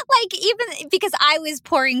 Even because I was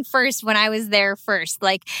pouring first when I was there first.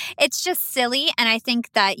 It's just silly. And I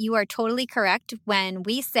think that you are totally correct. When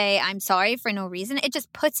we say I'm sorry for no reason, it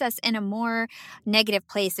just puts us in a more negative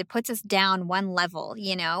place. It puts us down one level,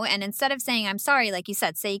 And instead of saying I'm sorry, like you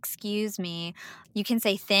said, say excuse me. You can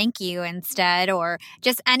say thank you instead, or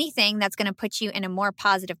just anything that's going to put you in a more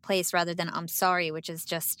positive place rather than I'm sorry, which is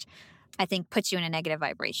just, I think, puts you in a negative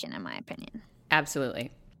vibration, in my opinion.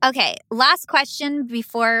 Absolutely. Okay, last question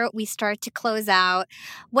before we start to close out.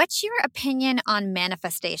 What's your opinion on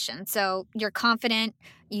manifestation? So you're confident,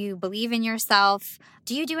 you believe in yourself.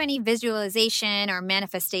 Do you do any visualization or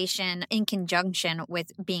manifestation in conjunction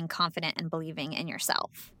with being confident and believing in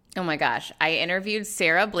yourself? Oh my gosh. I interviewed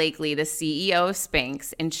Sarah Blakely, the CEO of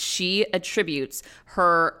Spanx, and she attributes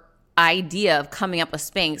her idea of coming up with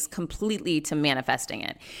Spanx completely to manifesting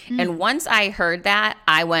it. And once I heard that,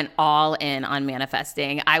 I went all in on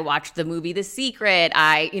manifesting. I watched the movie The Secret.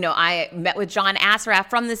 I met with John Assaraf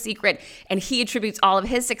from The Secret, and he attributes all of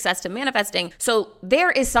his success to manifesting. So there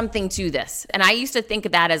is something to this. And I used to think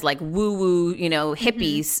of that as like woo-woo,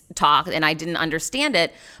 hippies talk, and I didn't understand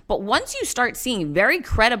it. But once you start seeing very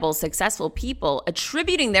credible, successful people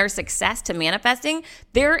attributing their success to manifesting,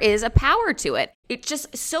 there is a power to it. It's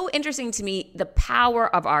just so interesting to me, the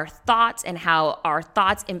power of our thoughts and how our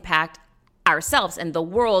thoughts impact ourselves and the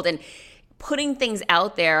world. And putting things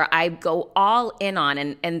out there, I go all in on,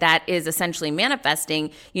 and that is essentially manifesting,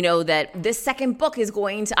 that this second book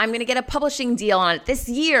I'm going to get a publishing deal on it this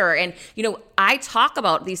year. And, I talk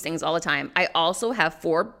about these things all the time. I also have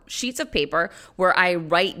 4 sheets of paper where I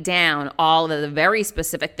write down all of the very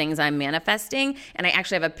specific things I'm manifesting. And I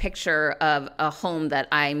actually have a picture of a home that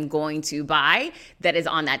I'm going to buy that is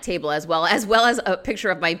on that table, as well as a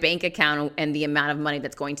picture of my bank account and the amount of money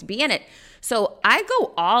that's going to be in it. So I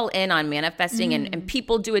go all in on manifesting, and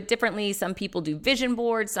people do it differently. Some people do vision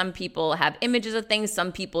boards. Some people have images of things.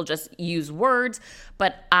 Some people just use words.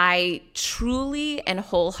 But I truly and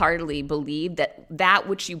wholeheartedly believe that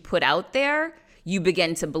which you put out there, you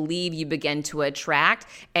begin to believe, you begin to attract,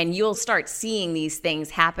 and you'll start seeing these things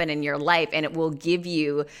happen in your life, and it will give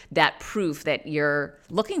you that proof that you're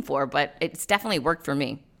looking for. But it's definitely worked for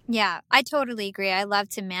me. Yeah, I totally agree. I love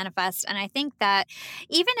to manifest. And I think that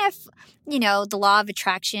even if, the law of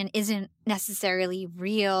attraction isn't necessarily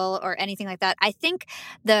real or anything like that, I think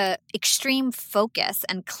the extreme focus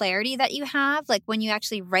and clarity that you have, like when you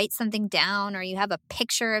actually write something down or you have a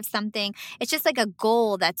picture of something, it's just like a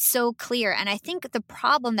goal that's so clear. And I think the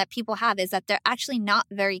problem that people have is that they're actually not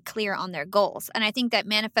very clear on their goals. And I think that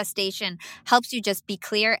manifestation helps you just be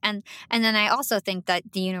clear. And then I also think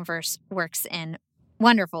that the universe works in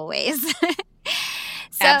wonderful ways.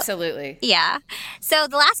 Absolutely. Yeah. So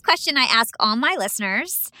the last question I ask all my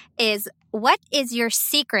listeners is, what is your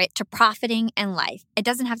secret to profiting in life? It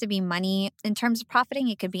doesn't have to be money in terms of profiting.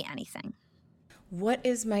 It could be anything. What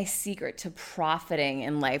is my secret to profiting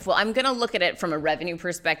in life? Well, I'm going to look at it from a revenue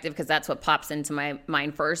perspective because that's what pops into my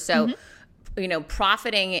mind first. So,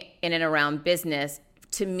 profiting in and around business,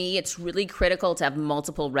 to me, it's really critical to have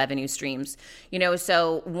multiple revenue streams.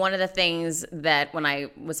 So one of the things that when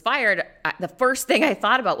I was fired, the first thing I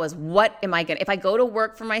thought about was, if I go to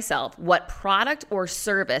work for myself, what product or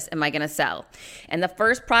service am I going to sell? And the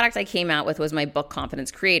first product I came out with was my book,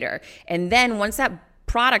 Confidence Creator. And then once that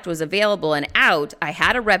product was available and out, I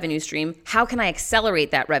had a revenue stream. How can I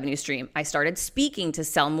accelerate that revenue stream? I started speaking to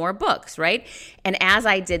sell more books, right? And as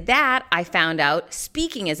I did that, I found out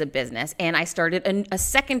speaking is a business, and I started a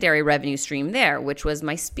secondary revenue stream there, which was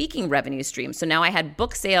my speaking revenue stream. So now I had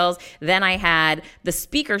book sales, then I had the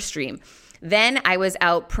speaker stream. Then I was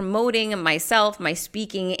out promoting myself, my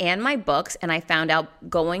speaking, and my books, and I found out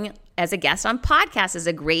going as a guest on podcasts is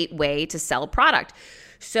a great way to sell product.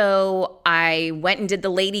 So I went and did the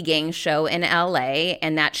Lady Gang show in LA,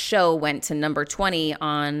 and that show went to number 20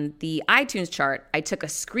 on the iTunes chart. I took a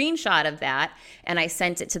screenshot of that and I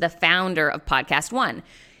sent it to the founder of Podcast One.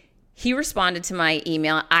 He responded to my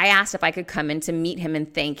email. I asked if I could come in to meet him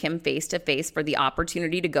and thank him face to face for the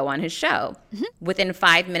opportunity to go on his show. Within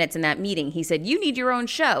 5 minutes in that meeting, he said, "You need your own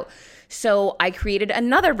show." So I created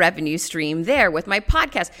another revenue stream there with my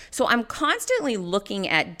podcast. So I'm constantly looking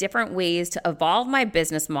at different ways to evolve my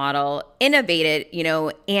business model, innovate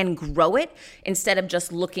it, and grow it, instead of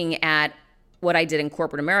just looking at what I did in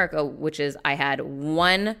corporate America, which is I had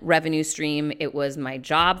one revenue stream. It was my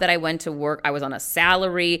job that I went to work. I was on a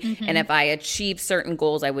salary. And if I achieved certain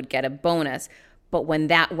goals, I would get a bonus. But when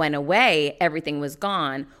that went away, everything was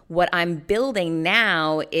gone. What I'm building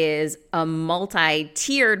now is a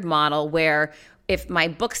multi-tiered model where if my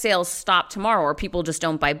book sales stop tomorrow or people just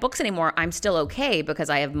don't buy books anymore, I'm still okay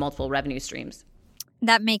because I have multiple revenue streams.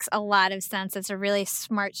 That makes a lot of sense. It's a really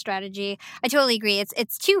smart strategy. I totally agree.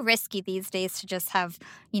 It's too risky these days to just have,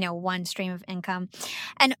 one stream of income.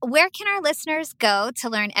 And where can our listeners go to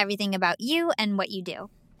learn everything about you and what you do?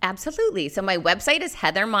 Absolutely. So my website is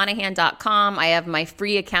heathermonahan.com. I have my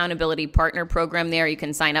free accountability partner program there. You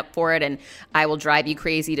can sign up for it, and I will drive you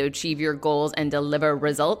crazy to achieve your goals and deliver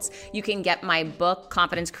results. You can get my book,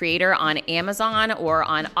 Confidence Creator, on Amazon or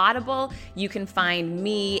on Audible. You can find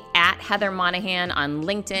me at Heather Monahan on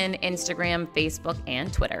LinkedIn, Instagram, Facebook,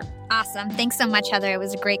 and Twitter. Awesome. Thanks so much, Heather. It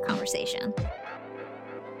was a great conversation.